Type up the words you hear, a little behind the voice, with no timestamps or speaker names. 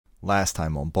Last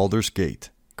time on Baldur's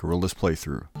Gate, Gorilla's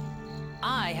playthrough.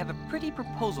 I have a pretty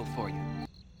proposal for you.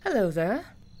 Hello there.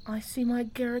 I see my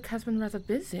Garrick has been rather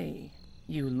busy.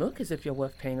 You look as if you're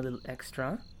worth paying a little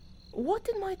extra. What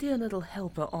did my dear little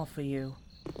helper offer you?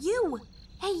 You!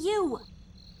 Hey, you!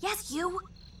 Yes, you!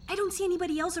 I don't see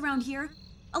anybody else around here.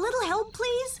 A little help,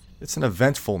 please? It's an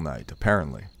eventful night,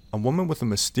 apparently. A woman with a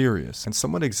mysterious and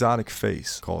somewhat exotic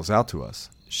face calls out to us.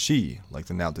 She, like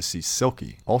the now deceased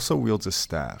Silky, also wields a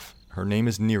staff. Her name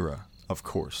is Nira, of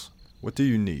course. What do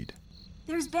you need?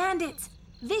 There's bandits!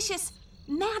 Vicious,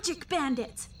 magic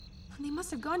bandits! They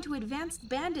must have gone to advanced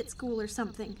bandit school or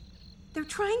something. They're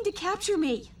trying to capture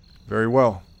me. Very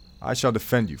well. I shall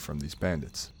defend you from these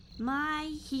bandits. My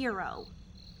hero.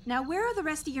 Now where are the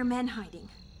rest of your men hiding?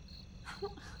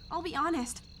 I'll be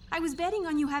honest. I was betting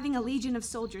on you having a legion of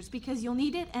soldiers because you'll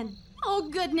need it and... oh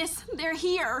goodness, they're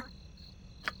here!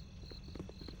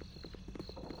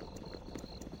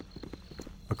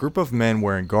 A group of men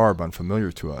wearing garb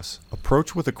unfamiliar to us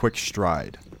approach with a quick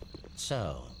stride.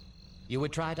 So, you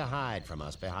would try to hide from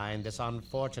us behind this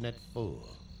unfortunate fool.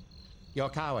 Your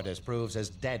cowardice proves as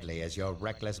deadly as your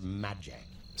reckless magic.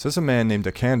 Says a man named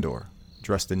Akandor,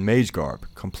 dressed in mage garb,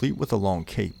 complete with a long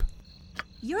cape.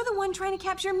 You're the one trying to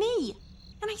capture me!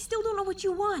 And I still don't know what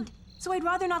you want, so I'd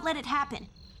rather not let it happen.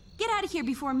 Get out of here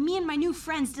before me and my new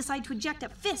friends decide to eject a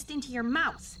fist into your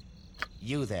mouth.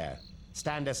 You there,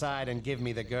 stand aside and give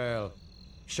me the girl.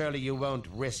 Surely you won't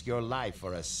risk your life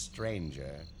for a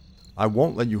stranger. I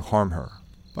won't let you harm her.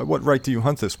 By what right do you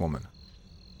hunt this woman?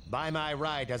 By my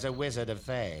right as a wizard of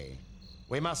Fae.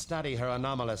 We must study her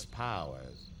anomalous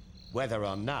powers, whether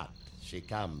or not she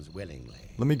comes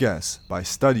willingly. Let me guess, by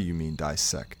study you mean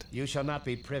dissect. You shall not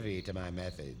be privy to my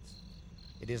methods.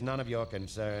 It is none of your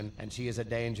concern, and she is a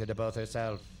danger to both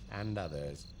herself and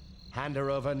others. Hand her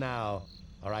over now,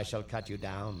 or I shall cut you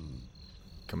down.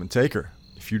 Come and take her,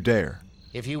 if you dare.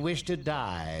 If you wish to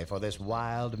die for this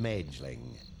wild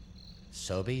mageling,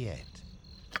 so be it.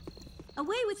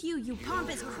 Away with you, you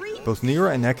pompous creep! Both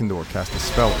Nira and Ekandor cast a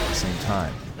spell at the same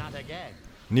time. Not again.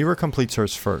 Nira completes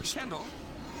hers first. Kendall,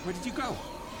 where did you go?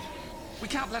 We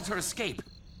can't let her escape.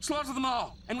 Slaughter them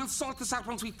all, and we'll sort this out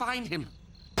once we find him.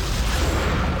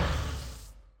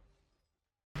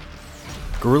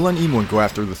 Gorilla and Eamon go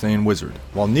after the Thayan wizard,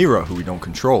 while Nira, who we don't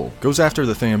control, goes after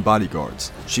the Thayan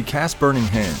bodyguards. She casts Burning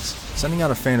Hands, sending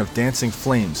out a fan of dancing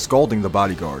flames, scalding the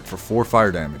bodyguard for 4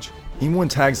 fire damage. Eamon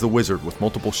tags the wizard with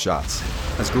multiple shots.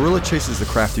 As Gorilla chases the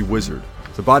crafty wizard,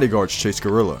 the bodyguards chase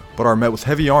Gorilla, but are met with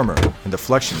heavy armor and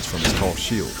deflections from his tall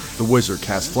shield. The wizard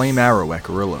casts Flame Arrow at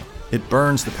Gorilla. It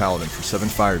burns the paladin for 7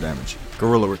 fire damage.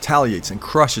 Gorilla retaliates and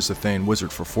crushes the Thayan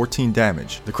wizard for 14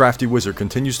 damage. The crafty wizard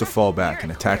continues to fall back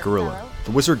and attack Gorilla.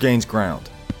 The wizard gains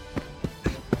ground.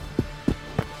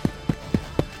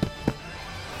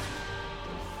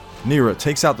 Nira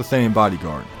takes out the Thayan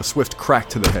bodyguard, a swift crack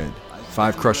to the head,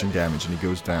 5 crushing damage, and he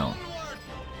goes down.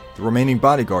 The remaining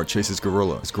bodyguard chases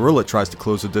Gorilla. As Gorilla tries to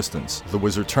close the distance, the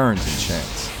wizard turns and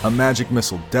chants. A magic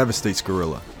missile devastates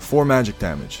Gorilla. 4 magic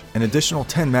damage, an additional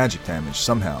 10 magic damage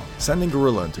somehow, sending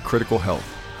Gorilla into critical health.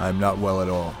 I am not well at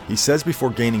all, he says before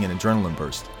gaining an adrenaline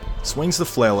burst. Swings the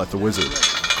flail at the wizard,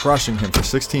 crushing him for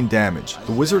 16 damage.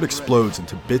 The wizard explodes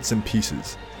into bits and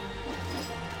pieces.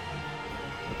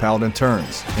 The paladin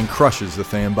turns and crushes the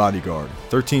Thayan bodyguard,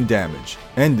 13 damage,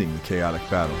 ending the chaotic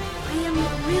battle. I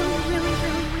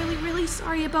am really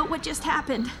sorry about what just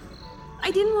happened. I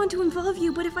didn't want to involve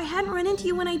you, but if I hadn't run into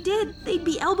you when I did, they'd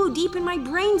be elbow deep in my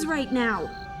brains right now.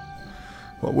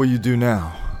 What will you do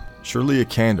now? Surely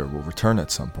Akandor will return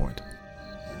at some point.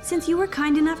 Since you were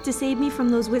kind enough to save me from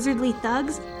those wizardly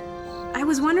thugs, I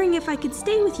was wondering if I could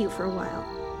stay with you for a while.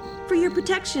 For your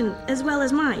protection, as well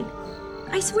as mine.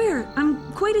 I swear,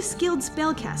 I'm quite a skilled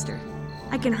spellcaster.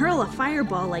 I can hurl a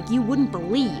fireball like you wouldn't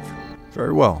believe.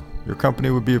 Very well. Your company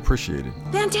would be appreciated.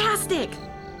 Fantastic!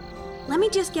 Let me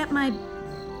just get my...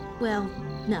 well,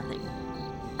 nothing.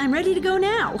 I'm ready to go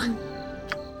now.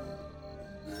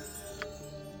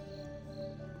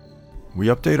 We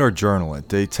update our journal at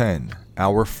day 10,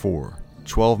 hour 4,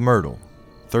 12 Myrtle,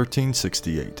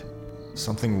 1368.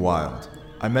 Something wild.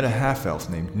 I met a half-elf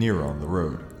named Nira on the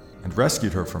road, and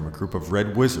rescued her from a group of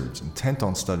red wizards intent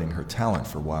on studying her talent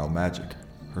for wild magic.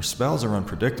 Her spells are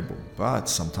unpredictable, but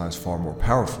sometimes far more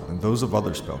powerful than those of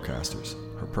other spellcasters.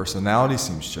 Her personality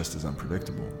seems just as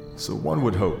unpredictable, so one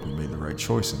would hope we made the right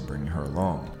choice in bringing her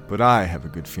along. But I have a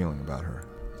good feeling about her.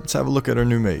 Let's have a look at our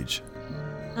new mage.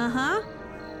 Uh-huh.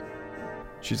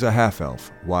 She's a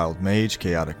half-elf, wild mage,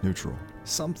 chaotic neutral.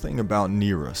 Something about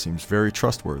Nira seems very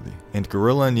trustworthy, and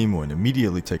Gorilla and Imoen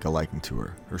immediately take a liking to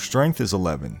her. Her strength is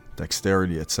 11,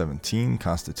 dexterity at 17,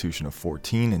 constitution of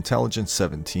 14, intelligence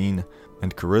 17,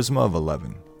 and charisma of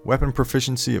 11. Weapon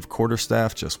proficiency of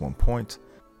quarterstaff, just 1 point.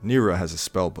 Nira has a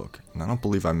spellbook, and I don't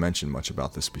believe I mentioned much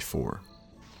about this before.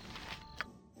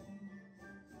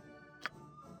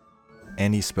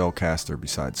 Any spellcaster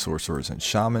besides sorcerers and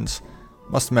shamans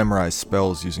must memorize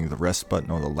spells using the rest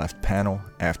button on the left panel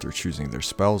after choosing their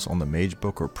spells on the mage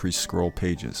book or priest scroll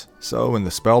pages. So in the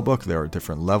spellbook there are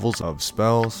different levels of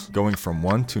spells going from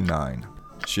 1 to 9.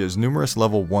 She has numerous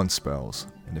level 1 spells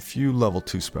and a few level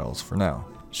 2 spells for now.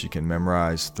 She can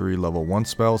memorize 3 level 1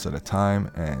 spells at a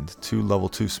time and 2 level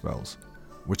 2 spells,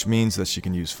 which means that she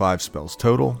can use 5 spells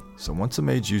total, so once a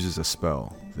mage uses a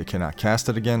spell, they cannot cast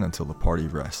it again until the party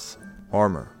rests.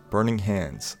 Armor, Burning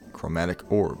Hands, Chromatic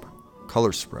Orb,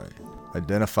 Color Spray,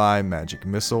 Identify Magic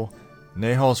Missile,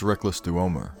 Nehal's Reckless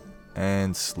Duomer,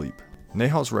 and Sleep.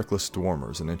 Nehal's Reckless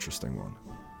Duomer is an interesting one.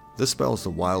 This spell is the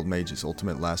Wild Mage's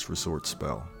ultimate last resort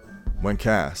spell. When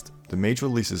cast, the mage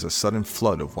releases a sudden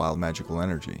flood of wild magical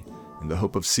energy, in the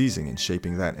hope of seizing and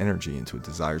shaping that energy into a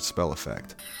desired spell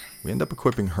effect. We end up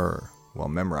equipping her, while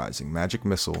memorizing Magic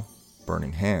Missile,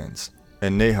 Burning Hands,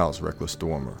 and Nehal's Reckless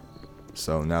Duomer.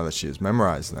 So now that she has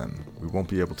memorized them, we won't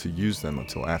be able to use them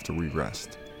until after we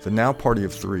rest. The now party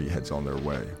of 3 heads on their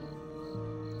way.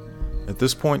 At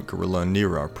this point, Gorilla and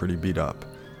Nira are pretty beat up,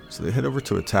 so they head over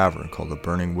to a tavern called the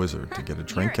Burning Wizard to get a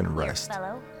drink and rest.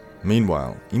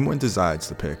 Meanwhile, Imoen decides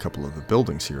to pay a couple of the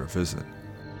buildings here a visit.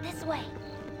 This way.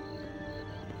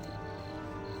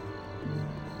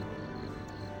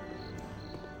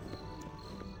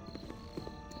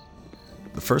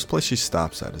 The first place she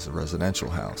stops at is a residential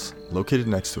house, located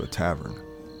next to a tavern.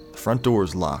 The front door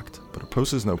is locked, but it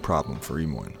poses no problem for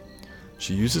Imoen.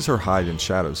 She uses her Hide in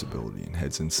Shadows ability and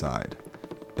heads inside.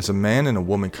 As a man and a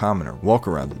woman commoner walk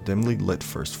around the dimly lit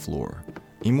first floor,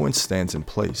 Imoen stands in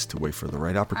place to wait for the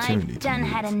right opportunity to move.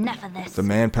 Had enough of this. The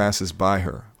man passes by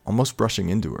her, almost brushing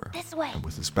into her, This way. and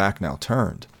with his back now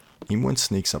turned, Imoen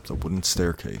sneaks up the wooden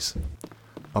staircase.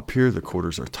 Up here the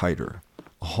quarters are tighter.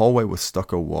 A hallway with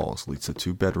stucco walls leads to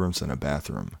 2 bedrooms and a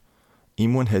bathroom.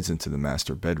 Imoen heads into the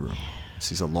master bedroom and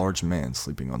sees a large man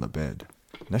sleeping on the bed.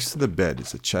 Next to the bed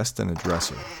is a chest and a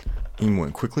dresser.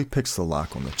 Imoen quickly picks the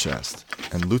lock on the chest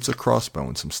and loots a crossbow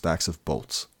and some stacks of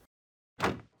bolts.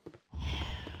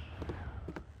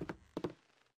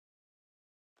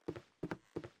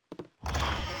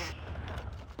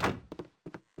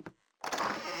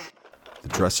 The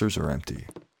dressers are empty.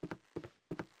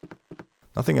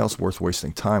 Nothing else worth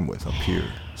wasting time with up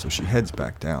here, so she heads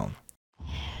back down.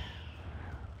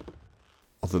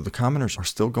 Although the commoners are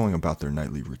still going about their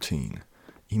nightly routine,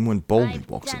 Imoen boldly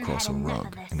walks across a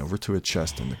rug and over to a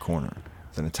chest in the corner,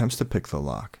 then attempts to pick the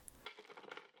lock.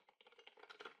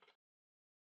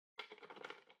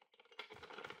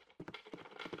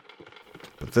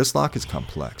 But this lock is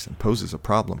complex and poses a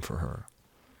problem for her.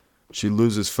 She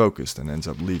loses focus and ends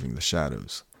up leaving the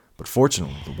shadows. But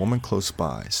fortunately, the woman close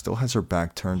by still has her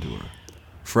back turned to her.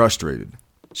 Frustrated,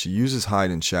 she uses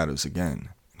Hide in Shadows again,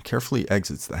 and carefully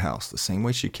exits the house the same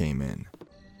way she came in.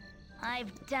 I've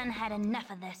had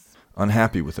enough of this.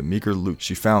 Unhappy with the meager loot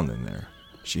she found in there,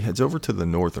 she heads over to the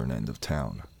northern end of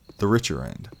town, the richer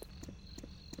end.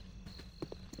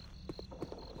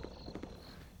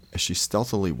 As she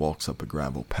stealthily walks up a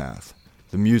gravel path,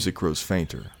 the music grows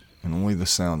fainter, and only the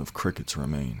sound of crickets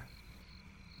remain.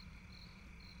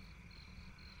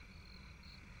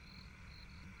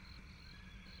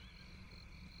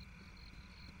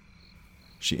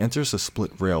 She enters a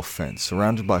split-rail fence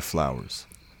surrounded by flowers.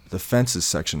 The fence is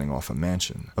sectioning off a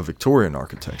mansion of Victorian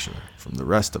architecture from the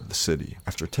rest of the city.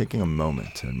 After taking a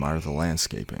moment to admire the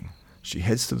landscaping, she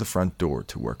heads to the front door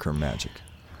to work her magic.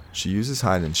 She uses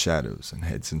Hide in Shadows and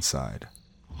heads inside.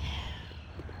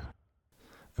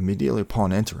 Immediately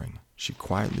upon entering, she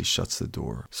quietly shuts the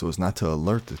door so as not to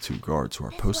alert the 2 guards who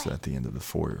are posted at the end of the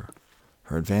foyer.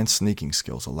 Her advanced sneaking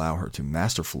skills allow her to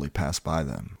masterfully pass by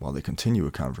them while they continue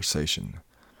a conversation.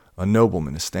 A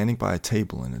nobleman is standing by a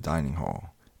table in a dining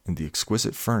hall, and the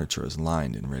exquisite furniture is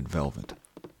lined in red velvet.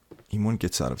 Imoen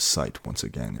gets out of sight once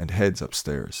again and heads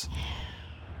upstairs.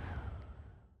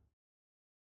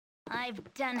 I've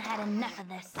had enough of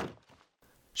this.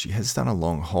 She heads down a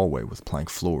long hallway with plank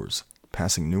floors,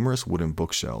 passing numerous wooden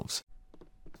bookshelves,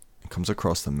 and comes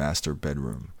across the master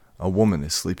bedroom. A woman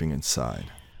is sleeping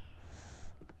inside.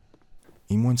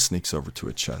 Imoen sneaks over to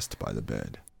a chest by the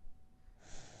bed.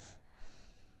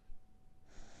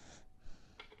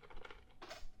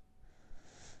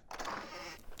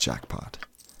 Jackpot.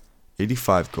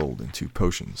 85 gold and 2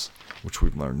 potions. which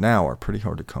we've learned now are pretty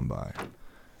hard to come by.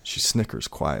 She snickers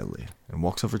quietly and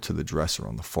walks over to the dresser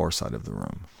on the far side of the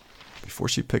room. Before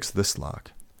she picks this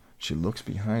lock, she looks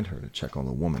behind her to check on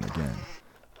the woman again,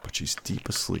 but she's deep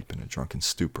asleep in a drunken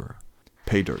stupor.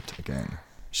 Pay dirt again.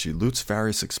 She loots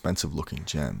various expensive-looking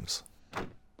gems,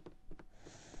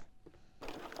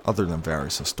 other than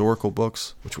various historical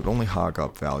books, which would only hog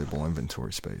up valuable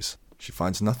inventory space. She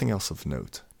finds nothing else of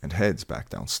note and heads back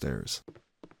downstairs.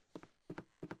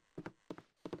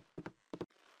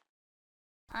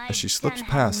 As she slips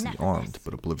past the armed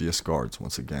but oblivious guards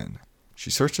once again, she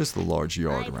searches the large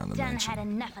yard around the mansion. I've done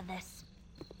had enough of this.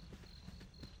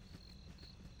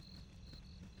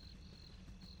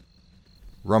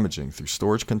 Rummaging through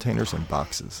storage containers and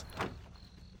boxes.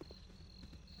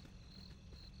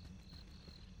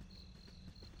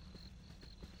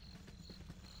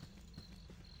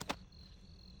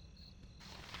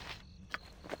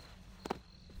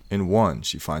 In one,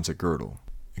 she finds a girdle,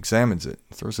 examines it,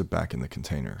 and throws it back in the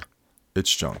container.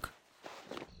 It's junk.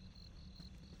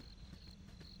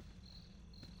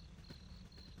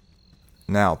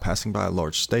 Now, passing by a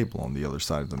large stable on the other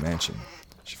side of the mansion,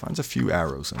 she finds a few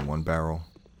arrows in one barrel,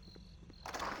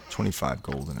 25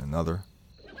 gold in another.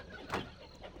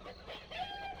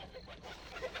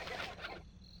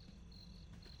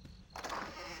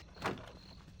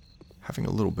 Having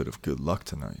a little bit of good luck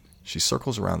tonight, she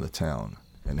circles around the town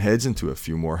and heads into a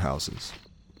few more houses.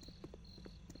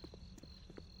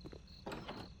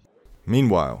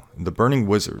 Meanwhile, in the Burning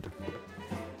Wizard,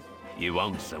 You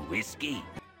want some whiskey?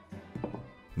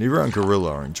 Nira and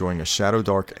Gorilla are enjoying a Shadow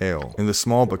Dark ale in the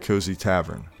small but cozy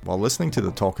tavern while listening to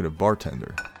the talkative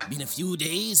bartender. Been a few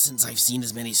days since I've seen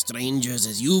as many strangers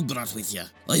as you brought with you.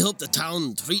 I hope the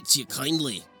town treats you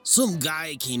kindly. Some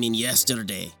guy came in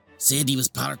yesterday. Said he was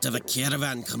part of a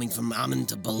caravan coming from Ammon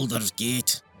to Baldur's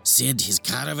Gate. Said his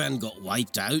caravan got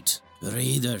wiped out.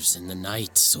 Raiders in the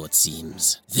night, so it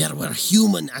seems. There were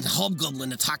human and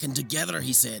hobgoblin attacking together,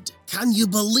 he said. Can you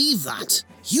believe that?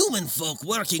 Human folk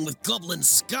working with goblin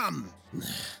scum.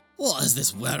 What has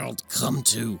this world come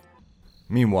to?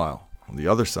 Meanwhile, on the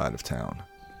other side of town,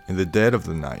 in the dead of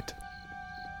the night,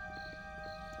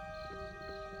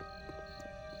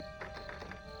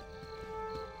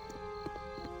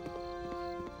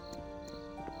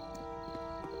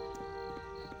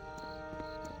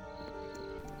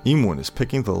 Eamon is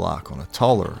picking the lock on a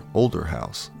taller, older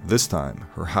house. This time,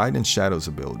 her hide and shadows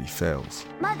ability fails,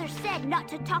 Mother said not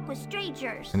to talk with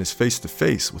strangers. and is face to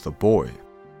face with a boy.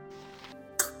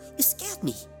 You scared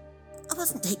me. I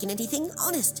wasn't taking anything,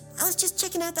 honest. I was just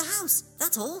checking out the house,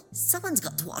 that's all. Someone's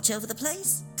got to watch over the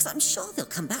place, because I'm sure they'll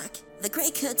come back. The Grey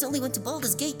Curds only went to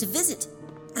Baldur's Gate to visit,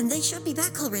 and they should be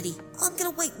back already. I'm gonna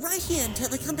wait right here until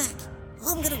they come back.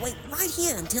 I'm gonna wait right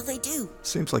here until they do.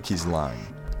 Seems like he's lying,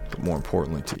 but more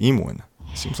importantly to Eamon,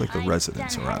 it seems like the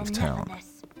residents are out of town.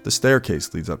 The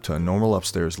staircase leads up to a normal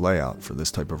upstairs layout for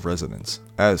this type of residence.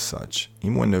 As such,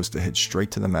 Eamon knows to head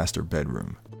straight to the master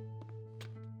bedroom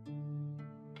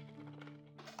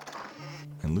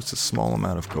and loots a small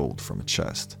amount of gold from a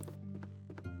chest,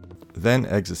 then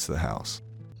exits the house.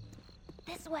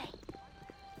 This way.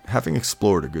 Having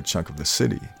explored a good chunk of the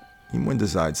city, Eamon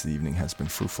decides the evening has been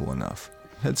fruitful enough,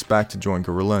 heads back to join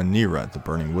Gorilla and Nira at the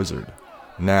Burning Wizard.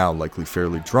 Now likely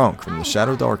fairly drunk from the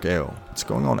Shadow Dark Ale, it's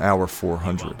going on hour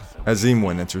 400. As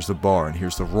Eamon enters the bar and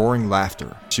hears the roaring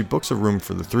laughter, she books a room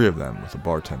for the three of them with a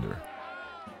bartender.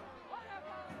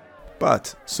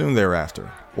 But, soon thereafter,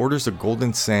 orders a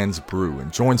Golden Sands brew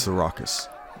and joins the ruckus.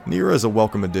 Nira is a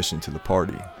welcome addition to the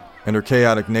party, and her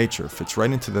chaotic nature fits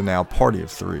right into the now party of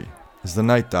three. As the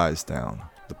night dies down,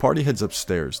 the party heads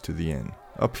upstairs to the inn.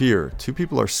 Up here, two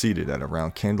people are seated at a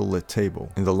round candlelit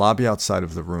table in the lobby outside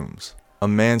of the rooms. A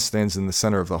man stands in the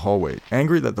center of the hallway,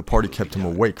 angry that the party kept him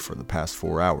awake for the past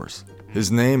 4 hours.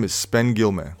 His name is Spen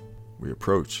Gilme. We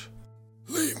approach.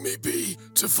 Leave me be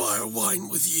to fire wine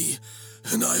with ye,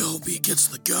 and I hope he gets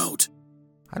the gout.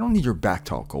 I don't need your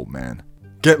backtalk, old man.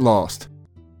 Get lost.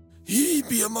 Ye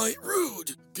be a mite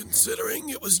rude, considering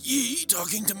it was ye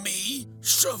talking to me.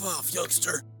 Shove off,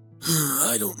 youngster.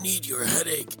 I don't need your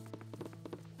headache.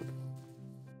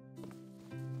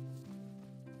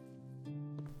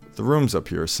 The rooms up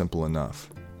here are simple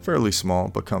enough. Fairly small,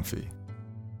 but comfy.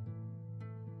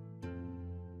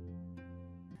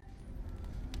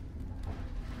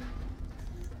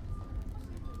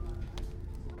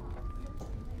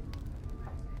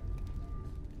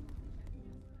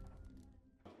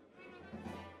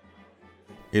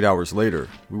 Eight hours later,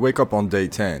 we wake up on day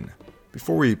 10.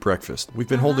 Before we eat breakfast, we've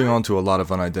been holding on to a lot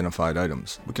of unidentified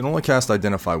items. We can only cast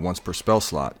Identify once per spell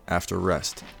slot after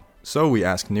rest. So we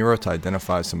ask Nira to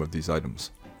identify some of these items.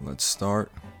 Let's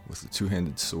start was the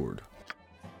two-handed sword.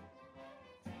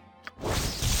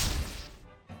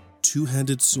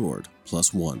 Two-handed sword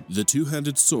 +1. The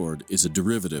two-handed sword is a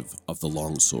derivative of the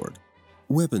longsword.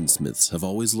 Weaponsmiths have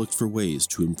always looked for ways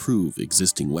to improve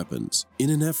existing weapons. In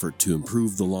an effort to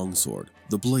improve the longsword,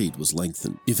 the blade was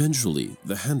lengthened. Eventually,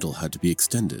 the handle had to be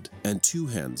extended, and two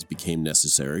hands became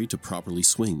necessary to properly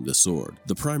swing the sword.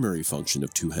 The primary function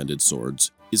of two-handed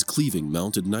swords is cleaving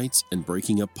mounted knights and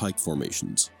breaking up pike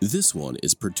formations. This one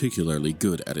is particularly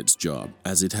good at its job,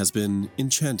 as it has been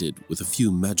enchanted with a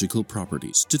few magical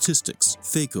properties. Statistics: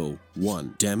 Phaco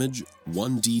 1, damage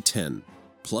 1d10,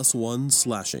 +1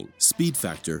 slashing, speed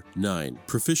factor 9,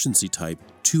 proficiency type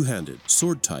two-handed,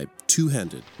 sword type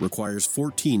two-handed, requires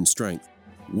 14 strength,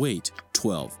 weight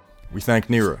 12. We thank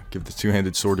Nira, give the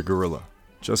two-handed sword to Gorilla,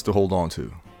 just to hold on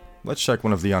to. Let's check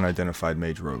one of the unidentified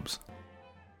mage robes.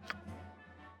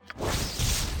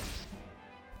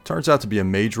 Turns out to be a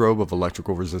mage robe of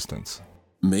electrical resistance.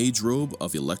 Mage robe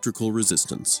of electrical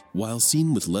resistance. While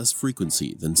seen with less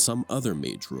frequency than some other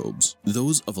mage robes,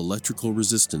 those of electrical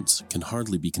resistance can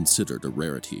hardly be considered a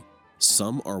rarity.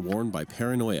 Some are worn by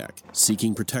paranoiac,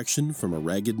 seeking protection from a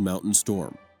ragged mountain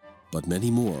storm, but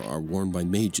many more are worn by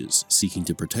mages seeking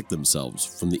to protect themselves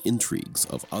from the intrigues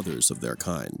of others of their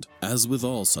kind. As with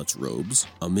all such robes,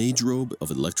 a mage robe of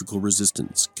electrical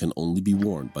resistance can only be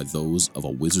worn by those of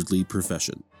a wizardly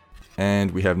profession.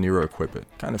 And we have Nira equip it.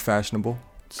 Kind of fashionable.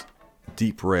 It's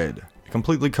deep red. It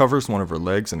completely covers one of her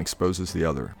legs and exposes the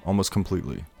other, almost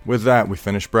completely. With that, we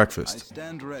finish breakfast. I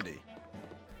stand ready.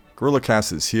 Gorilla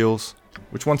casts his heals,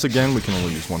 which once again we can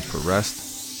only use once per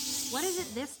rest. What is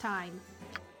it this time?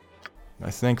 I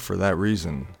think for that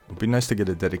reason, it would be nice to get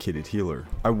a dedicated healer.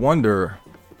 I wonder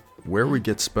where we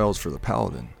get spells for the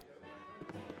paladin.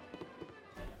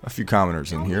 A few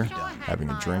commoners in here, having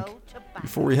a drink.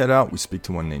 Before we head out, we speak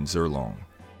to one named Zerlong.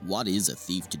 What is a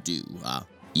thief to do,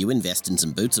 You invest in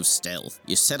some boots of stealth,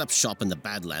 you set up shop in the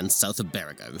Badlands south of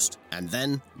Baragost, and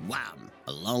then, wham!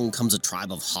 Along comes a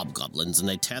tribe of hobgoblins and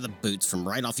they tear the boots from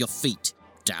right off your feet.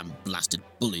 Damn blasted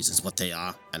bullies is what they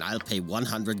are, and I'll pay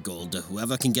 100 gold to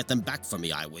whoever can get them back for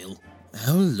me, I will.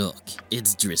 Oh look,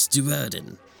 it's Driss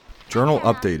Duerden. Journal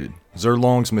updated.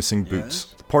 Zerlong's missing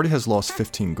boots. The party has lost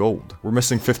 15 gold. We're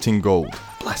missing 15 gold.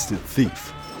 Blasted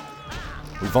thief.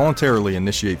 We voluntarily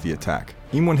initiate the attack.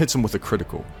 Eamon hits him with a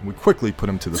critical, and we quickly put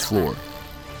him to the floor.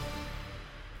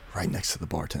 Right next to the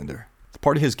bartender. The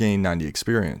party has gained 90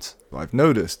 experience. Though I've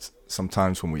noticed,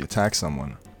 sometimes when we attack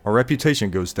someone, our reputation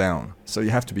goes down, so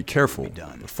you have to be careful.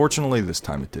 But fortunately this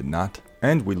time it did not,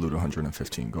 and we loot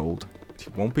 115 gold. He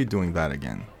won't be doing that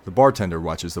again. The bartender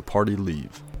watches the party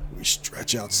leave. We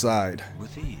stretch outside.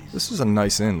 This is a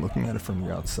nice inn, looking at it from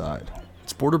the outside.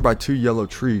 It's bordered by 2 yellow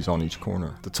trees on each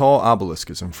corner. The tall obelisk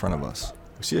is in front of us.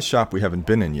 We see a shop we haven't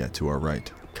been in yet to our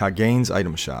right. Kagane's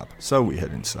item shop, so we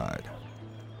head inside.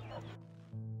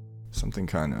 Something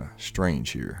kinda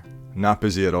strange here. Not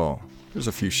busy at all. There's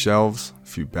a few shelves, a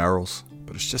few barrels,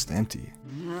 but it's just empty.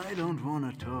 I don't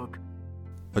want to talk.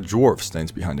 A dwarf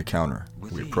stands behind a counter.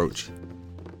 We approach.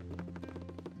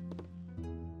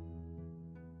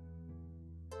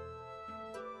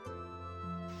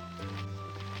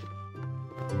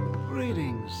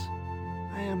 Greetings.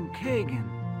 I am Kagan.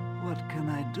 What can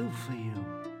I do for you?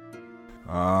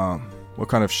 What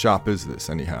kind of shop is this,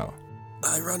 anyhow?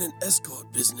 I run an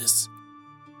escort business.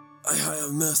 I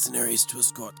hire mercenaries to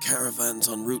escort caravans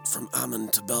en route from Ammon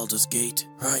to Baldur's Gate.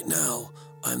 Right now,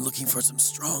 I'm looking for some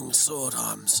strong sword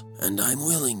arms, and I'm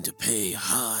willing to pay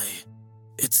high.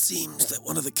 It seems that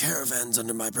one of the caravans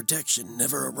under my protection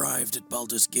never arrived at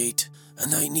Baldur's Gate,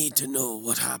 and I need to know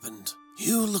what happened.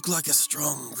 You look like a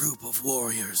strong group of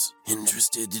warriors.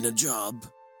 Interested in a job?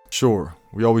 Sure,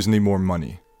 we always need more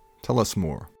money. Tell us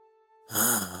more.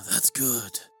 That's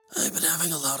good. I've been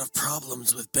having a lot of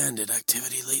problems with bandit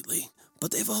activity lately,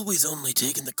 but they've always only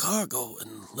taken the cargo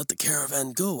and let the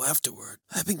caravan go afterward.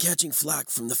 I've been catching flack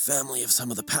from the family of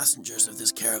some of the passengers of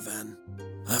this caravan.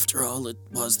 After all, it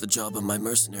was the job of my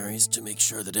mercenaries to make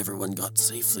sure that everyone got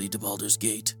safely to Baldur's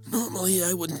Gate. Normally,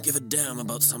 I wouldn't give a damn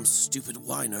about some stupid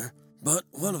whiner, but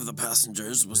one of the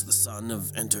passengers was the son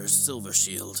of Enter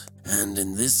Silvershield, and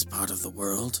in this part of the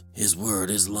world, his word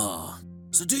is law.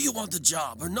 So do you want the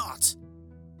job or not?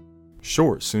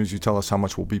 Sure, as soon as you tell us how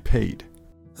much we'll be paid.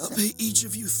 I'll pay each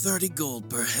of you 30 gold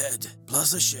per head,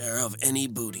 plus a share of any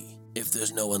booty, if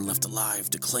there's no one left alive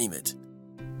to claim it.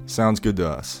 Sounds good to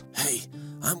us. Hey,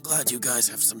 I'm glad you guys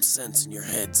have some sense in your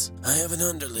heads. I have an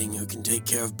underling who can take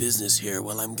care of business here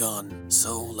while I'm gone,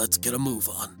 so let's get a move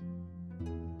on.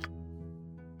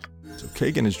 So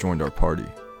Kagan has joined our party.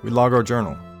 We log our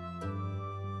journal.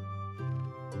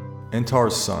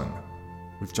 Entar's son.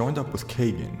 We've joined up with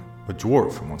Kagan, a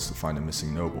dwarf who wants to find a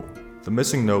missing noble. The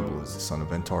missing noble is the son of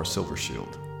Entar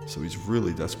Silvershield, so he's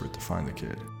really desperate to find the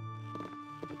kid.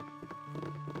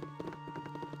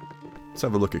 Let's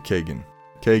have a look at Kagan.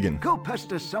 Kagan. Go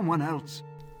pester someone else.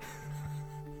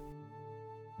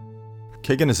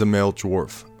 Kagan is a male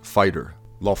dwarf, fighter,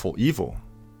 lawful evil.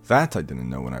 That I didn't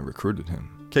know when I recruited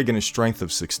him. Kagan is strength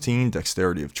of 16,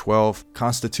 dexterity of 12,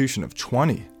 constitution of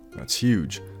 20. That's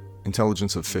huge.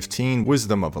 Intelligence of 15,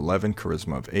 wisdom of 11,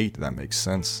 charisma of 8. That makes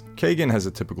sense. Kagan has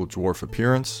a typical dwarf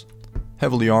appearance.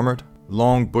 Heavily armored,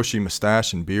 long bushy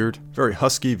mustache and beard, very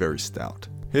husky, very stout.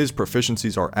 His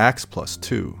proficiencies are axe plus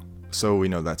 2. So we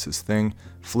know that's his thing.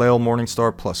 Flail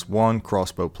Morningstar plus 1,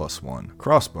 crossbow plus 1.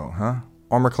 Crossbow, huh?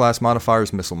 Armor class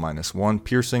modifiers, missile minus 1,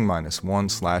 piercing minus 1,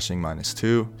 slashing minus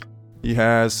 2. He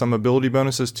has some ability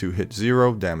bonuses to hit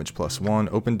 0, damage plus 1,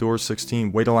 open doors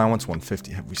 16, weight allowance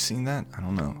 150. Have we seen that? I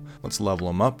don't know. Let's level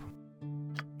him up.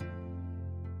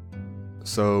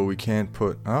 So we can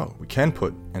put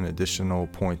an additional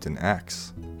point in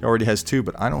axe. He already has 2,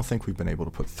 but I don't think we've been able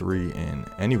to put 3 in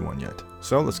anyone yet.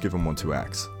 So let's give him 1 to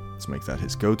axe. Let's make that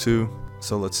his go-to.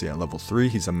 So let's see, at level 3,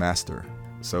 he's a master.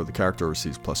 So the character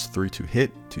receives plus 3 to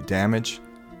hit, to damage,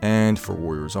 and for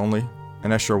warriors only,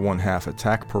 an extra 1/2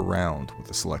 attack per round with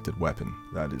a selected weapon.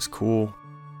 That is cool.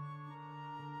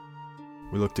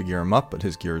 We look to gear him up, but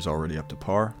his gear is already up to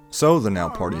par. So the now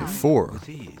party of 4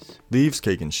 leaves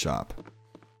Kagan's shop.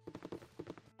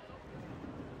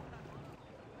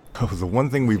 Oh, the one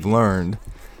thing we've learned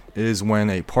is when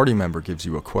a party member gives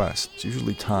you a quest, it's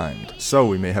usually timed. So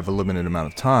we may have a limited amount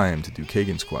of time to do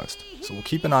Kagan's quest. So we'll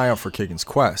keep an eye out for Kagan's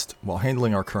quest while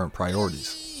handling our current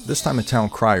priorities. This time a town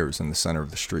criers in the center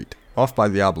of the street, off by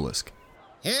the obelisk.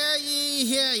 Hear ye,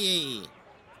 hear ye.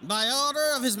 By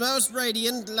order of his most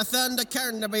radiant Lathunda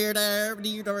Carnabeard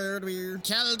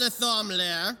Kelda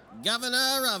Thormlair,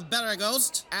 governor of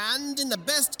Baragost, and in the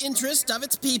best interest of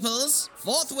its peoples,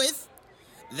 forthwith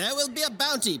there will be a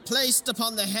bounty placed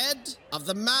upon the head of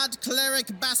the mad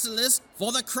cleric Basilisk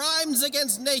for the crimes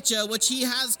against nature which he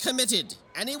has committed.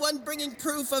 Anyone bringing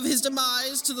proof of his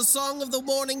demise to the Song of the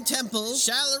Warning Temple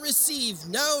shall receive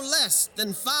no less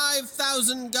than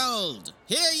 5,000 gold.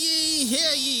 Hear ye,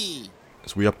 hear ye.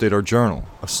 As we update our journal,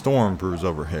 a storm brews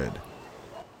overhead.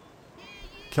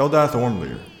 Keldath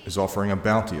Ormleir is offering a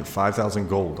bounty of 5,000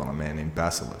 gold on a man named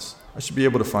Basilisk. I should be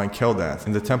able to find Keldath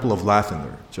in the Temple of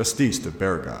Lathander, just east of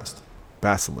Baragast.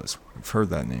 Basilisk, we've heard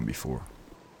that name before.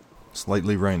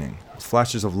 Slightly raining, with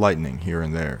flashes of lightning here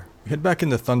and there. We head back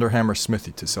into Thunderhammer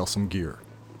Smithy to sell some gear.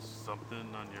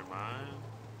 Something on your mind?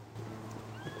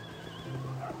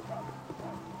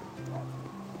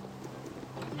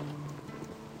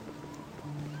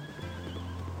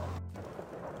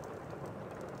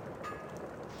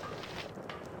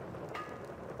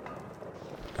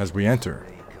 As we enter,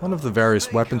 one of the various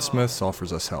weaponsmiths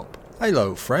offers us help.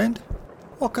 "Hello, friend.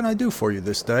 What can I do for you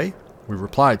this day?" We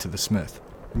reply to the smith.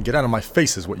 "Get out of my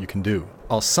face is what you can do.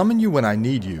 I'll summon you when I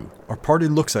need you." Our party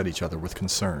looks at each other with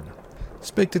concern.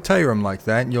 "Speak to Tyrum like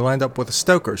that and you'll end up with a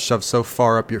stoker shoved so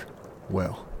far up your...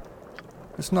 Well,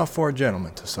 it's not for a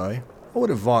gentleman to say. I would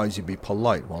advise you be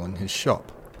polite while in his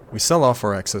shop." We sell off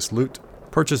our excess loot,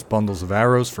 purchase bundles of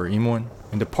arrows for Imoen,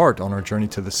 and depart on our journey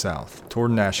to the south,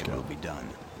 toward Nashkel. Will be done.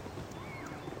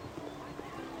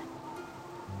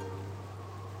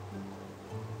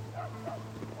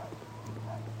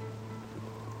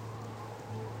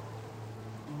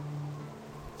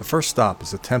 The first stop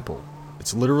is a temple.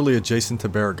 It's literally adjacent to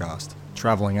Baragast.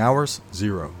 Traveling hours,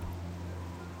 0.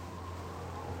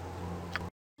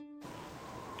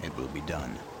 It will be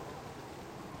done.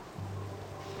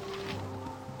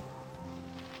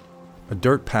 A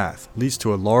dirt path leads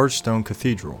to a large stone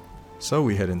cathedral, so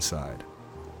we head inside.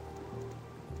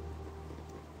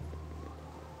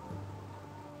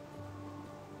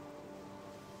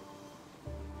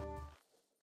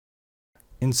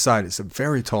 Inside is a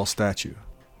very tall statue,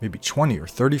 maybe 20 or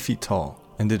 30 feet tall,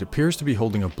 and it appears to be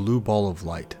holding a blue ball of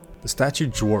light. The statue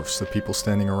dwarfs the people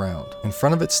standing around. In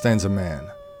front of it stands a man.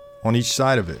 On each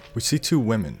side of it, we see 2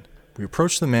 women. We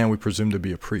approach the man we presume to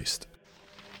be a priest.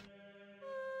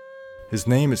 His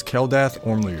name is Keldath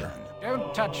Ormleir.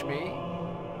 Don't touch me.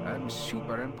 I'm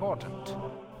super important.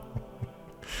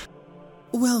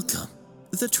 Welcome.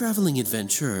 The traveling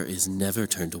adventurer is never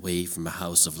turned away from a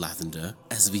house of Lathander,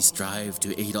 as we strive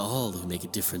to aid all who make a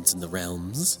difference in the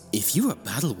realms. If you are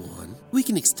battle-worn, we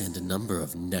can extend a number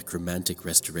of necromantic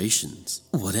restorations.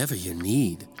 Whatever your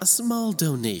need, a small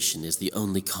donation is the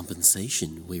only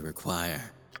compensation we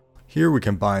require. Here we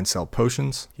can buy and sell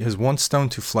potions. He has 1 stone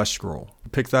to flesh scroll. We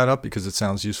pick that up because it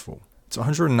sounds useful. It's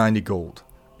 190 gold.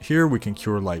 Here we can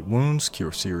cure light wounds,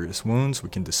 cure serious wounds, we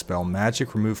can dispel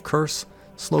magic, remove curse,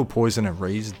 slow poison, and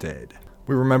raise dead.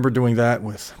 We remember doing that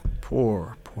with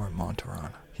poor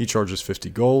Montaran. He charges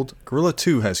 50 gold. Gorilla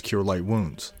 2 has cure light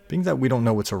wounds, being that we don't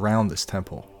know what's around this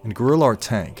temple. And Gorilla our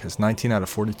tank has 19 out of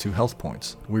 42 health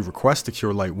points. We request to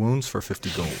cure light wounds for 50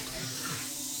 gold.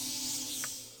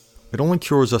 It only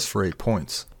cures us for 8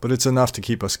 points, but it's enough to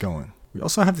keep us going. We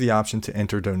also have the option to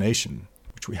enter donation,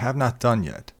 which we have not done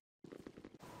yet.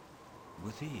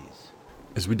 With ease.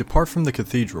 As we depart from the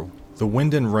cathedral, the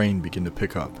wind and rain begin to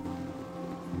pick up.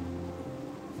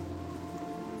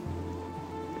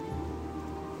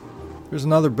 There's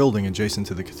another building adjacent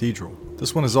to the cathedral.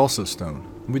 This one is also stone,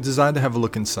 and we decide to have a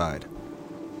look inside.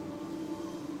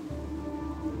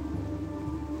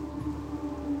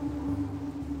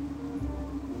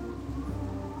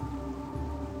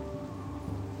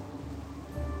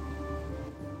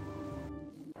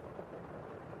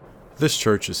 This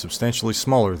church is substantially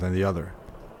smaller than the other.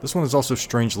 This one is also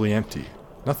strangely empty.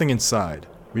 Nothing inside.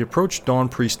 We approach Dawn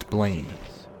Priest Blaine.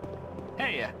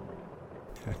 Hey,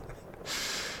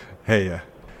 Hey,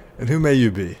 and who may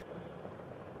you be?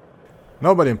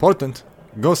 Nobody important.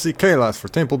 Go see Kailas for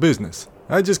temple business.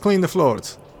 I just clean the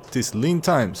floors. Tis lean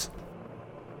times.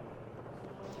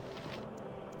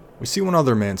 We see one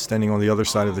other man standing on the other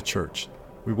side of the church.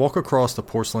 We walk across the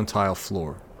porcelain tile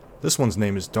floor. This one's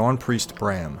name is Dawn Priest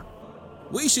Bram.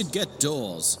 We should get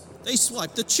doors. They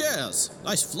swipe the chairs.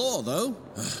 Nice floor, though.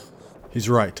 He's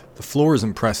right. The floor is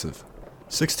impressive.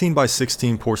 16 by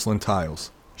 16 porcelain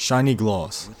tiles. Shiny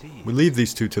gloss. We leave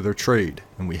these two to their trade,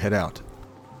 and we head out.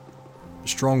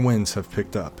 Strong winds have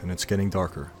picked up, and it's getting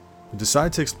darker. We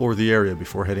decide to explore the area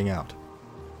before heading out.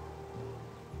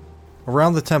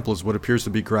 Around the temple is what appears to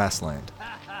be grassland.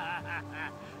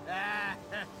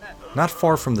 Not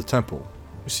far from the temple,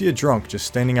 we see a drunk just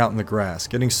standing out in the grass,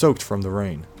 getting soaked from the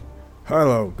rain.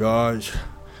 Hello, guys.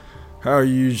 How are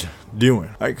you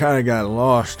doing? I kinda got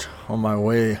lost on my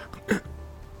way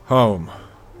home.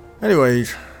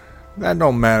 Anyways, that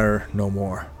don't matter no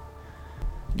more.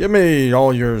 Give me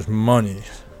all your money.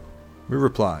 We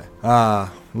reply,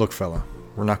 look fella,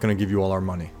 we're not gonna give you all our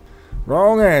money.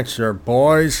 Wrong answer,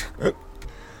 boys.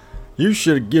 You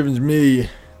should have given me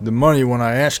the money when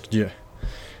I asked you.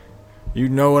 You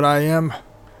know what I am?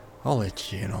 I'll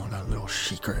let you in on a little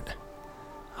secret.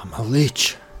 I'm a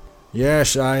leech.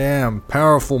 Yes, I am.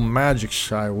 Powerful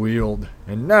magics I wield.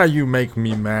 And now you make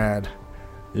me mad.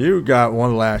 You got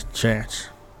one last chance.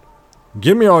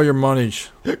 Give me all your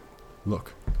monies.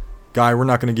 Look, guy, we're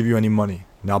not going to give you any money.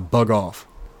 Now bug off.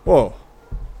 Whoa.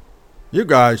 You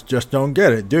guys just don't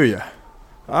get it, do you?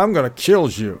 I'm going to kill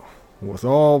you with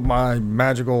all my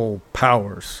magical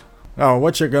powers. Now,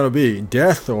 what's it going to be?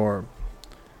 Death or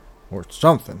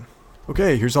something?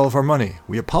 Okay, here's all of our money.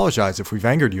 We apologize if we've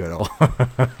angered you at all.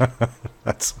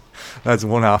 That's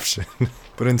one option.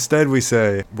 But instead we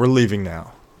say, we're leaving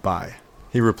now. Bye.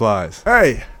 He replies,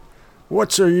 Hey,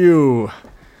 what's are you?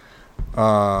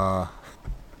 The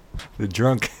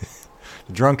drunk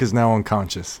is now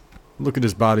unconscious. Look at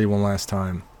his body one last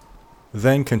time.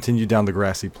 Then continue down the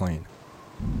grassy plain.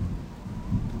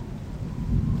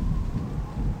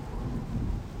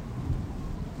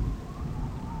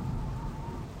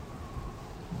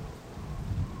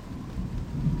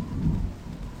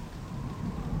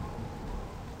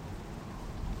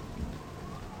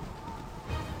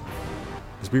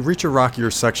 As we reach a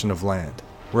rockier section of land,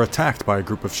 we're attacked by a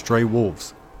group of stray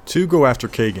wolves. 2 go after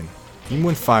Kagan.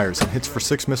 Imwin fires and hits for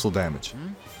 6 missile damage.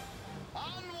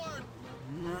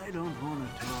 I don't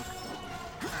want to talk.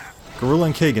 Gorilla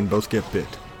and Kagan both get bit.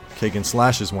 Kagan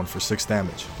slashes one for 6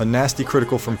 damage. A nasty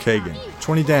critical from Kagan,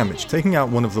 20 damage, taking out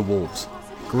one of the wolves.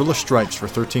 Gorilla strikes for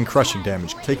 13 crushing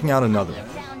damage, taking out another.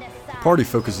 The party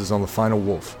focuses on the final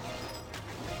wolf.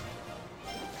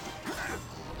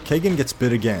 Kagan gets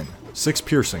bit again, 6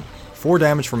 piercing, 4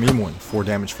 damage from Imwin, 4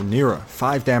 damage from Nira,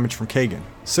 5 damage from Kagan,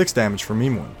 6 damage from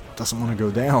Imwin. Doesn't want to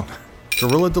go down.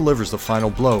 Gorilla delivers the final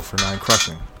blow for 9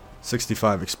 crushing,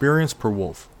 65 experience per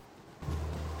wolf.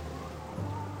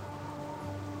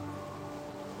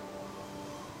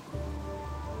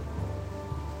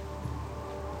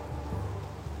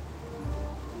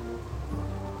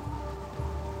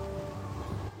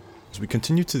 As we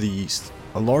continue to the east,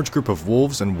 a large group of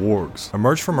wolves and wargs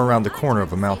emerge from around the corner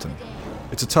of a mountain.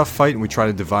 It's a tough fight and we try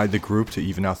to divide the group to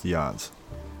even out the odds.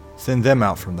 Thin them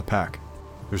out from the pack.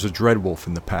 There's a Dreadwolf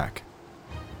in the pack.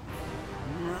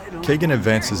 Kagan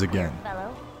advances again.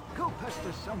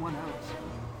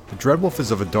 The Dreadwolf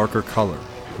is of a darker color,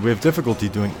 and we have difficulty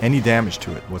doing any damage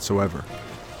to it whatsoever.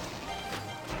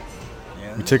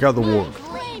 We take out the warg.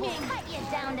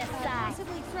 on this side.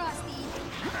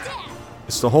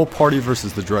 It's the whole party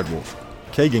versus the Dreadwolf.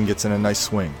 Kagan gets in a nice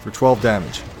swing for 12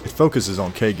 damage. It focuses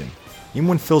on Kagan.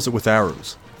 Imwen fills it with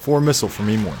arrows. 4 missile from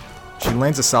Imwen. She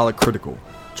lands a solid critical.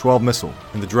 12 missile,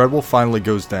 and the Dreadwolf finally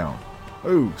goes down.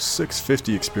 Oh,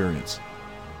 650 experience.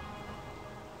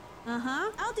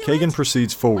 Kagan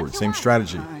proceeds forward, same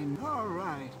strategy. All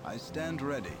right, I stand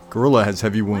ready. Gorilla has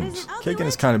heavy wounds. Kagan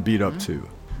is kind of beat up too.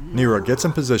 Nira gets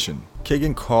in position.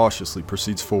 Kagan cautiously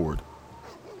proceeds forward.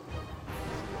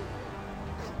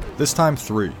 This time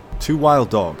 3. 2 wild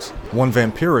dogs, 1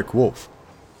 vampiric wolf.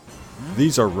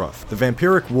 These are rough. The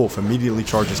vampiric wolf immediately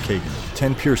charges Kagan,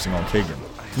 10 piercing on Kagan.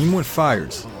 Imwen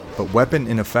fires, but weapon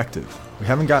ineffective. We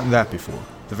haven't gotten that before.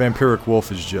 The vampiric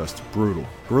wolf is just brutal.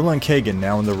 Gorilla and Kagan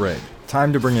now in the red.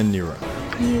 Time to bring in Nira.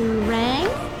 You rang?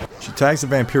 She tags the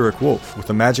vampiric wolf with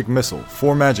a magic missile,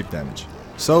 4 magic damage.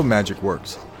 So magic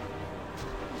works.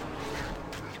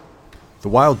 The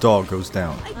wild dog goes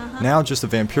down. Now just a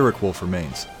vampiric wolf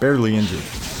remains, barely injured.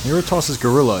 Nira tosses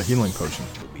Gorilla a healing potion,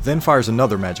 then fires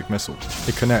another magic missile.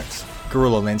 It connects.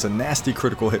 Gorilla lands a nasty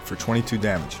critical hit for 22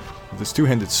 damage. With his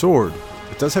two-handed sword,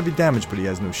 it does heavy damage but he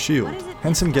has no shield,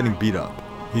 hence him getting beat up.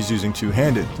 He's using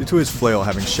two-handed due to his flail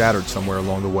having shattered somewhere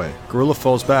along the way. Gorilla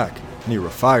falls back.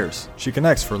 Nira fires. She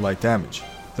connects for light damage.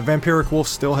 The vampiric wolf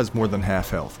still has more than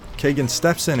half health. Kagan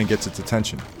steps in and gets its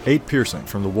attention. 8 piercing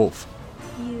from the wolf.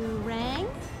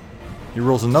 He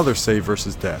rolls another save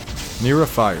versus death. Nira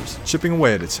fires, chipping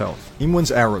away at its health. Imwen's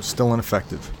arrow still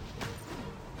ineffective.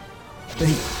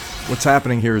 Hey, what's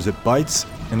happening here is it bites,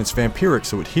 and it's vampiric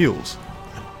so it heals.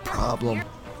 Problem.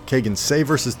 Kagan save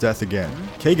versus death again.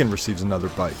 Kagan receives another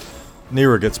bite.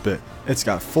 Nira gets bit. It's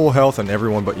got full health and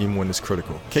everyone but Imwen is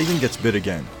critical. Kagan gets bit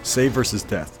again. Save versus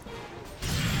death.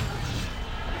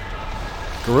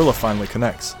 Gorilla finally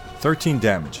connects. 13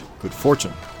 damage. Good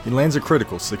fortune. He lands a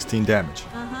critical 16 damage.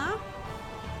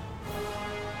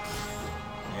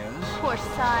 Poor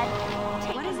sod.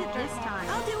 What is it this time?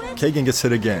 I'll do it. Kagan gets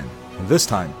hit again, and this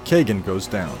time, Kagan goes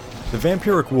down. The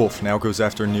vampiric wolf now goes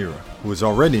after Nira, who is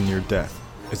already near death.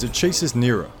 As it chases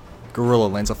Nira, Gorilla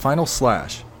lands a final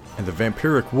slash, and the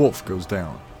vampiric wolf goes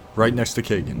down. Right next to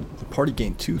Kagan, the party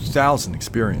gained 2,000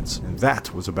 experience, and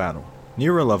that was a battle.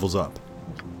 Nira levels up.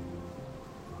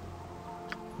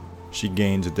 She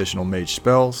gains additional mage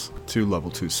spells, 2 level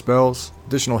 2 spells,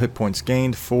 additional hit points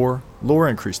gained 4, lore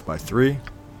increased by 3.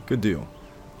 Good deal.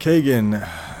 Kagan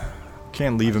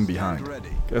can't leave him behind.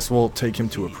 Guess we'll take him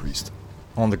to a priest.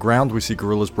 On the ground we see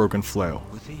Gorilla's broken flail.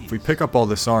 If we pick up all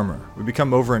this armor, we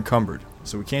become over encumbered,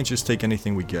 so we can't just take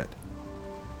anything we get.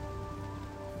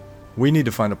 We need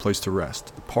to find a place to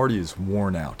rest. The party is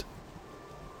worn out.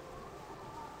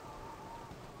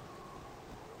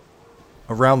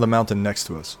 Around the mountain next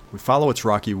to us, we follow its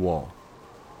rocky wall.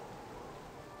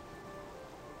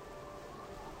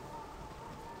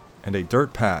 And a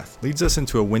dirt path leads us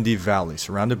into a windy valley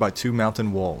surrounded by 2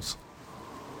 mountain walls.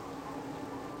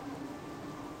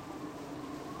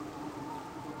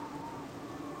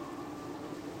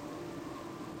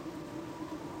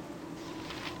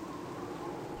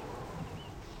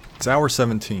 It's hour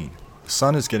 17. The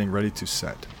sun is getting ready to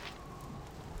set.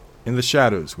 In the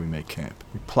shadows we make camp.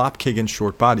 We plop Kagan's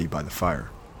short body by the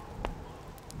fire.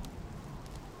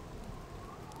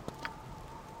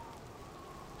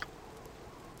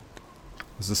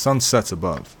 As the sun sets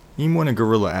above, Imwen and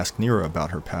Gorilla ask Nira about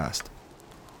her past.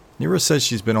 Nira says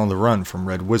she's been on the run from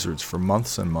red wizards for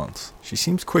months and months. She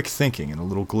seems quick-thinking and a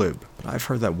little glib, but I've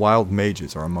heard that wild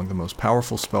mages are among the most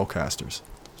powerful spellcasters,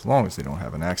 as long as they don't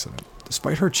have an accident.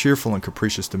 Despite her cheerful and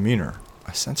capricious demeanor,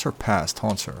 I sense her past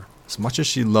haunts her, as much as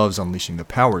she loves unleashing the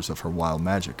powers of her wild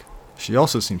magic. She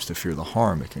also seems to fear the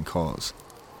harm it can cause.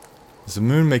 As the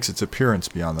moon makes its appearance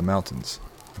beyond the mountains,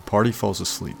 the party falls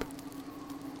asleep.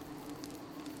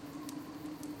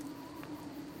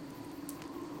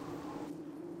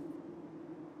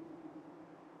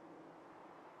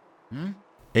 Hmm?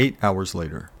 8 hours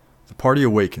later, the party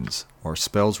awakens, our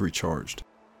spells recharged.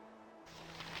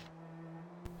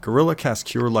 Gorilla casts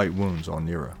Cure Light Wounds on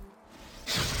Nira.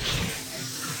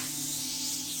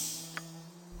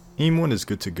 Imwen is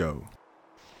good to go.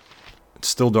 It's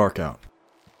still dark out.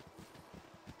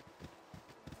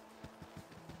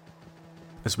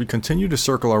 As we continue to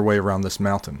circle our way around this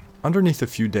mountain, underneath a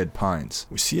few dead pines,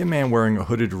 we see a man wearing a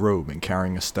hooded robe and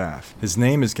carrying a staff. His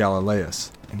name is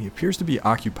Galileus, and he appears to be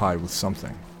occupied with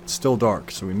something. It's still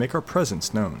dark, so we make our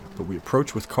presence known, but we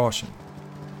approach with caution.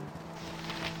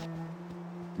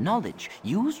 Knowledge,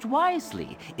 used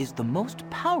wisely, is the most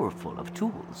powerful of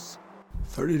tools.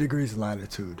 30 degrees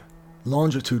latitude.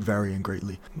 Longitude varying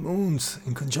greatly. Moons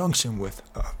in conjunction with...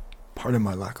 pardon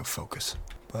my lack of focus.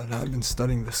 but I've been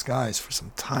studying the skies for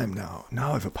some time now.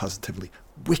 Now I have a positively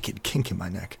wicked kink in my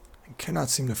neck and cannot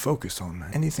seem to focus on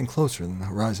anything closer than the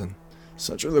horizon.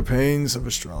 Such are the pains of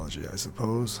astrology, I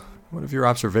suppose. What have your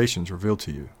observations revealed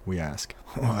to you? We ask.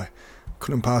 Why,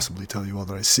 couldn't possibly tell you all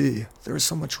that I see. There is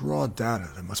so much raw data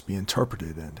that must be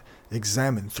interpreted and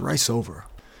examined thrice over.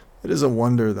 It is a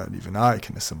wonder that even I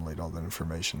can assimilate all that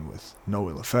information with no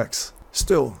ill effects.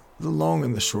 Still, the long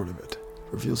and the short of it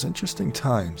reveals interesting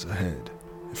times ahead.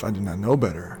 If I did not know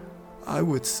better, I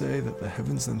would say that the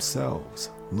heavens themselves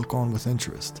look on with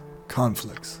interest.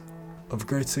 Conflicts of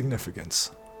great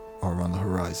significance are on the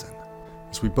horizon.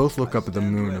 As we both look up at the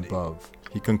moon above,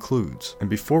 he concludes, and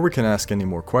before we can ask any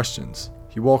more questions,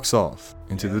 he walks off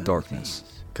into the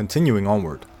darkness. Continuing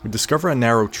onward, we discover a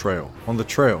narrow trail. On the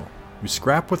trail, we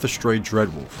scrap with a stray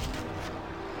dreadwolf.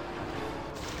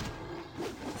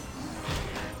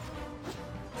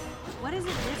 What is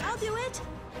it? I'll do it.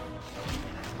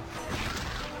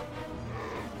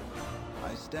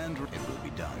 I stand. It will be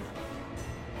done.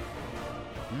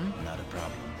 Not a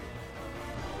problem.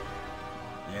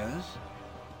 Yes?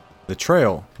 The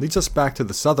trail leads us back to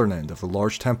the southern end of the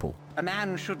large temple. A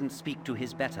man shouldn't speak to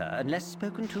his better unless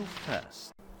spoken to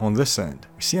first. On this end,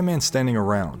 we see a man standing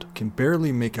around, can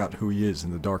barely make out who he is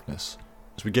in the darkness.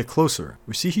 As we get closer,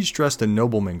 we see he's dressed in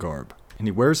nobleman garb, and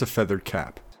he wears a feathered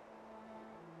cap.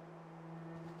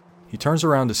 He turns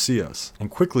around to see us,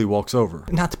 and quickly walks over.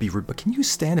 Not to be rude, but can you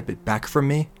stand a bit back from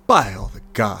me? By all the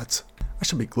gods, I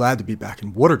shall be glad to be back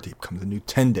in Waterdeep come the new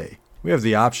 10-day. We have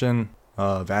the option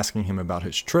of asking him about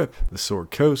his trip, the Sword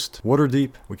Coast,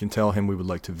 Waterdeep. We can tell him we would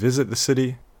like to visit the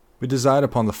city. We decide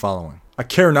upon the following. I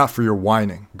care not for your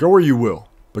whining. Go where you will,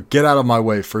 but get out of my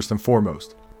way first and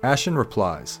foremost. Ashen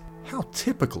replies, How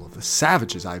typical of the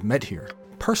savages I have met here.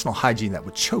 Personal hygiene that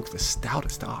would choke the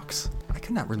stoutest ox. I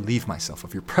could not relieve myself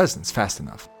of your presence fast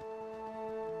enough.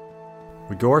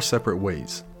 We go our separate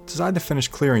ways, decide to finish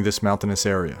clearing this mountainous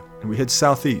area, and we head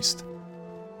southeast.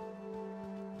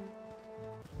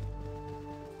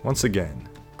 Once again,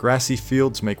 grassy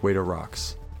fields make way to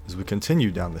rocks. As we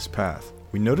continue down this path,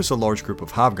 we notice a large group of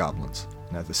hobgoblins,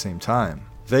 and at the same time,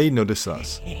 they notice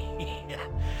us.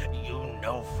 You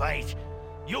no fight.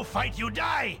 You fight, you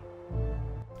die!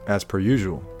 As per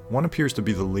usual, one appears to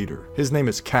be the leader. His name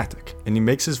is Katic, and he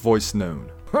makes his voice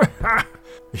known.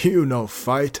 You no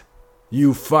fight.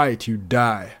 You fight, you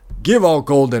die. Give all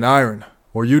gold and iron,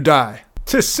 or you die.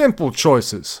 'Tis simple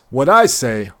choices. What I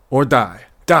say, or die.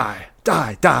 Die.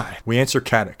 Die, die. We answer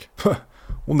Katic.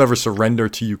 We'll never surrender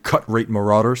to you cut-rate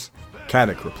marauders.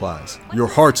 Katic replies, Your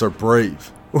hearts are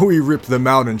brave. We rip them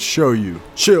out and show you.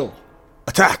 Chill.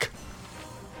 Attack.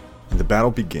 And the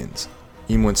battle begins.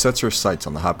 Eamon sets her sights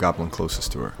on the hobgoblin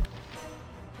closest to her.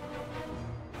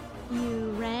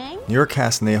 You rang? Nira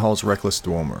casts Nahal's Reckless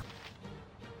Dwemer.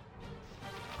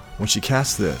 When she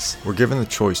casts this, we're given the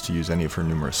choice to use any of her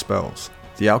numerous spells.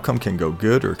 The outcome can go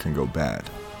good or it can go bad.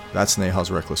 That's Nahal's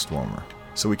Reckless Dwemer.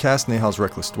 So we cast Nahal's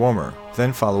Reckless Dwemer,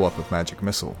 then follow up with Magic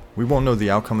Missile. We won't know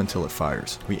the outcome until it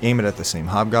fires. We aim it at the same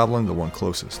hobgoblin, the one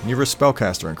closest. Nira's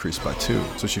spellcaster increased by 2,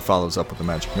 so she follows up with a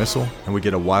Magic Missile, and we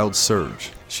get a Wild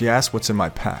Surge. She asks what's in my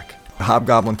pack. The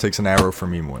hobgoblin takes an arrow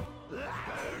from Eamon.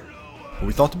 What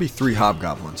we thought to be 3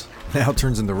 hobgoblins now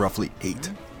turns into roughly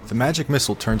 8. The Magic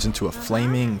Missile turns into a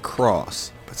flaming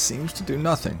cross, but seems to do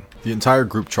nothing. The entire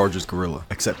group charges Gorilla,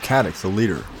 except Katic, the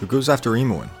leader, who goes after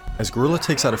Eamon. As Gorilla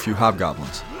takes out a few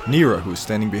hobgoblins, Nira, who is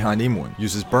standing behind Eamon,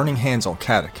 uses Burning Hands on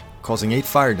Katic, causing 8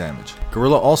 fire damage.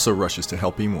 Gorilla also rushes to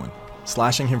help Eamon,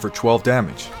 slashing him for 12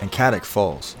 damage, and Katic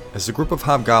falls. As the group of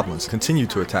hobgoblins continue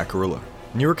to attack Gorilla,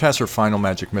 Nira casts her final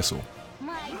Magic Missile.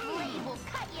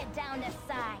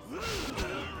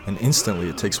 And instantly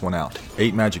it takes one out,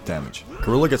 8 magic damage.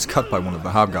 Gorilla gets cut by one of the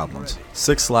hobgoblins,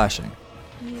 6 slashing,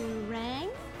 You rang?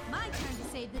 My turn to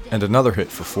save the day. and another hit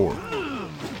for 4.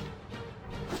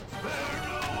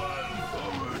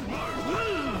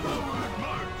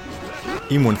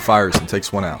 Eamon fires and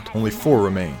takes one out, only 4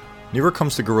 remain. Nira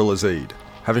comes to Gorilla's aid.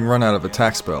 Having run out of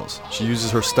attack spells, she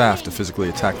uses her staff to physically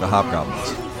attack the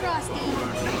hobgoblins.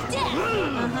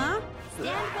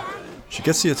 She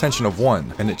gets the attention of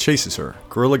one, and it chases her.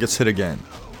 Gorilla gets hit again.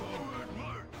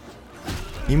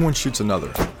 Eamon shoots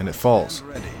another, and it falls.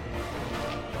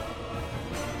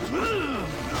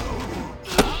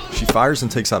 She fires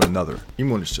and takes out another.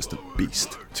 Eamon is just a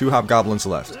beast. 2 hobgoblins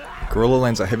left. Gorilla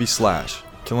lands a heavy slash,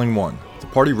 killing one. The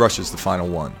party rushes the final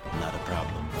one. Not a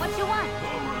problem. What you want?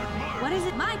 What is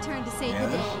it? My turn to save the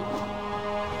day.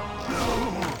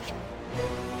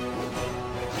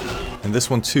 And this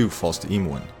one too falls to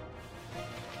Eamon.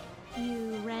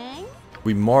 You rang?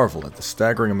 We marvel at the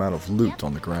staggering amount of loot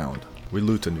on the ground. We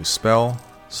loot a new spell,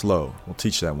 Slow. We'll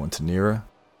teach that one to Nira.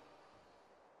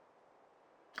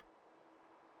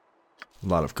 A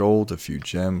lot of gold, a few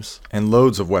gems, and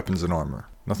loads of weapons and armor.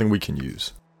 Nothing we can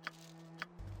use.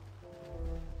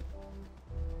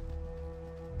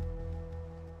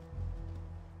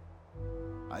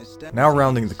 Now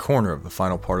rounding the corner of the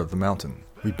final part of the mountain,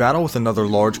 we battle with another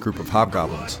large group of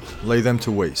hobgoblins, lay them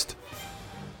to waste.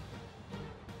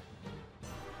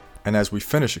 And as we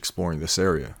finish exploring this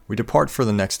area, we depart for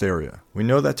the next area. We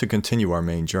know that to continue our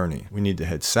main journey, we need to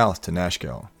head south to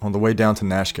Nashkel. On the way down to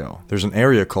Nashkel, there's an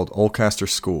area called Oldcaster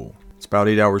School. It's about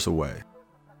 8 hours away.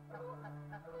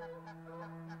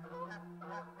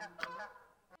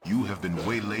 You have been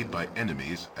waylaid by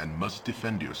enemies and must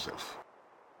defend yourself.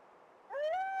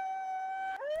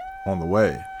 On the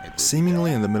way,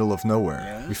 seemingly in the middle of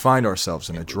nowhere, we find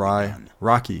ourselves in a dry,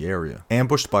 rocky area,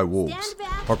 ambushed by wolves.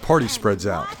 Our party spreads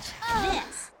out.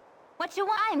 This. What you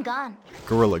want? I'm gone.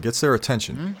 Gorilla gets their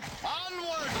attention.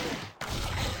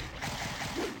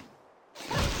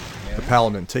 The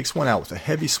paladin takes one out with a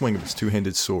heavy swing of his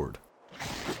two-handed sword.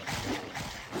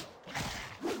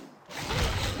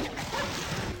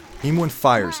 Imwin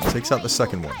fires and takes out the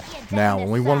second one. Now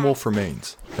only one wolf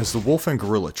remains, as the wolf and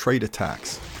gorilla trade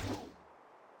attacks.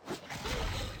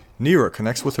 Nira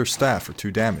connects with her staff for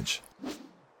 2 damage.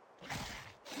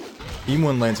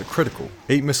 Imwin lands a critical,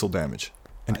 8 missile damage,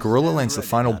 and Gorilla lands the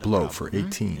final blow for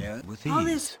 18. All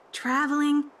this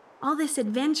traveling, all this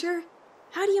adventure,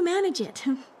 how do you manage it?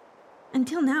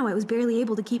 Until now I was barely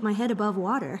able to keep my head above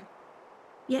water.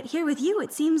 Yet here with you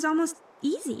it seems almost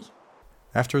easy.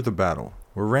 After the battle,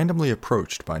 we're randomly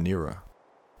approached by Nira.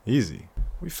 Easy.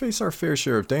 We face our fair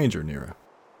share of danger, Nira.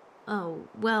 Oh,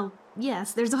 well,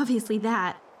 yes, there's obviously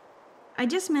that. I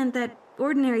just meant that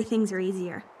ordinary things are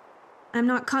easier. I'm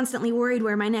not constantly worried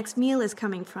where my next meal is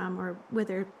coming from, or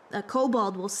whether a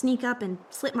kobold will sneak up and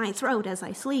slit my throat as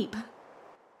I sleep.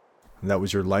 And that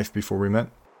was your life before we met?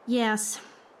 Yes.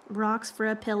 Rocks for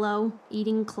a pillow,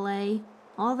 eating clay,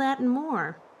 all that and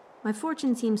more. My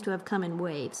fortune seems to have come in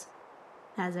waves.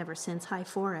 Has ever since High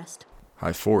Forest.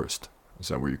 High Forest? Is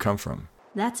that where you come from?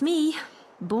 That's me.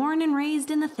 Born and raised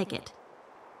in the thicket.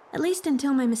 At least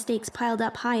until my mistakes piled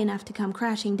up high enough to come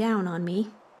crashing down on me.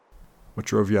 What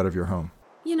drove you out of your home?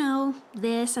 You know,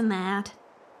 this and that.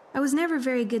 I was never a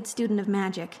very good student of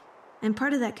magic, and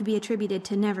part of that could be attributed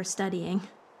to never studying.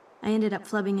 I ended up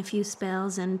flubbing a few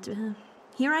spells, and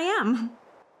here I am.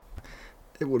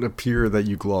 It would appear that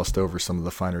you glossed over some of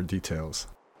the finer details.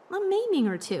 A maiming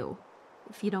or 2,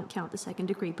 if you don't count the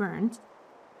 2nd-degree burns.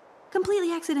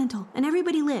 Completely accidental, and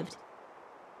everybody lived.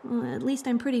 Well, at least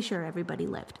I'm pretty sure everybody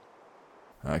lived.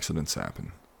 Accidents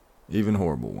happen. Even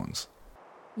horrible ones.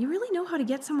 You really know how to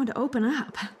get someone to open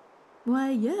up.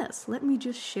 Why, yes, let me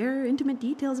just share intimate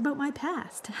details about my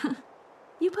past.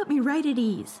 You put me right at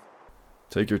ease.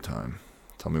 Take your time.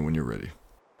 Tell me when you're ready.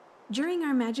 During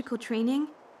our magical training,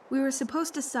 we were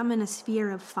supposed to summon a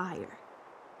sphere of fire.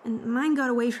 And mine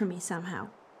got away from me somehow.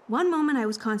 One moment I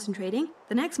was concentrating,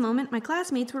 the next moment my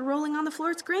classmates were rolling on the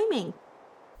floor screaming.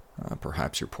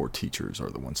 Perhaps your poor teachers are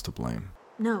the ones to blame.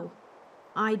 No,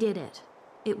 I did it.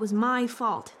 It was my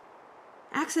fault.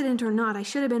 Accident or not, I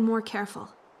should have been more careful.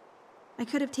 I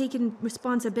could have taken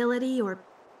responsibility or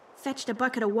fetched a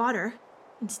bucket of water.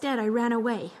 Instead, I ran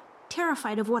away,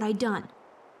 terrified of what I'd done.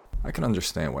 I can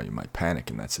understand why you might panic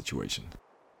in that situation.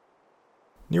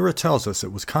 Nira tells us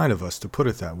it was kind of us to put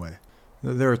it that way.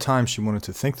 There are times she wanted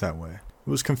to think that way. It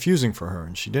was confusing for her,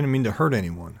 and she didn't mean to hurt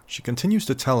anyone. She continues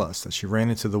to tell us that she ran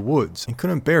into the woods and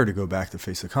couldn't bear to go back to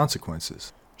face the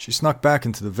consequences. She snuck back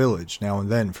into the village now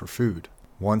and then for food,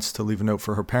 once to leave a note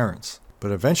for her parents,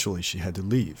 but eventually she had to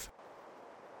leave.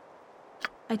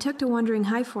 I took to wandering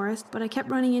High Forest, but I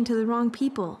kept running into the wrong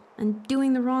people and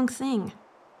doing the wrong thing.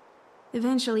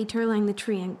 Eventually, Turlang the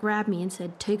Tree grabbed me and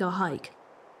said, "Take a hike."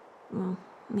 Well,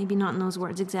 maybe not in those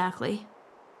words exactly.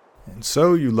 And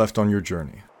so you left on your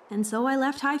journey. And so I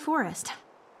left High Forest.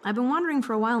 I've been wandering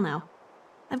for a while now.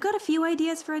 I've got a few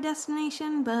ideas for a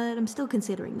destination, but I'm still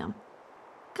considering them.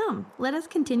 Come, let us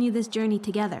continue this journey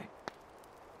together.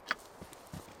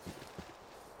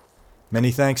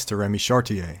 Many thanks to Remy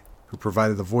Chartier, who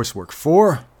provided the voice work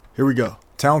for, here we go,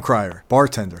 Town Crier,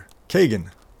 Bartender,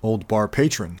 Kagan, Old Bar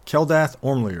Patron, Keldath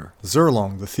Ormlier,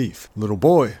 Zerlong the Thief, Little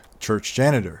Boy, Church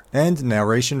Janitor, and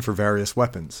narration for various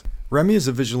weapons. Remy is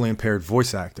a visually impaired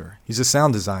voice actor. He's a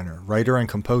sound designer, writer, and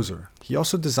composer. He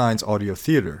also designs audio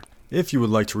theater. If you would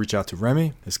like to reach out to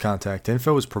Remy, his contact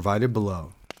info is provided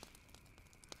below.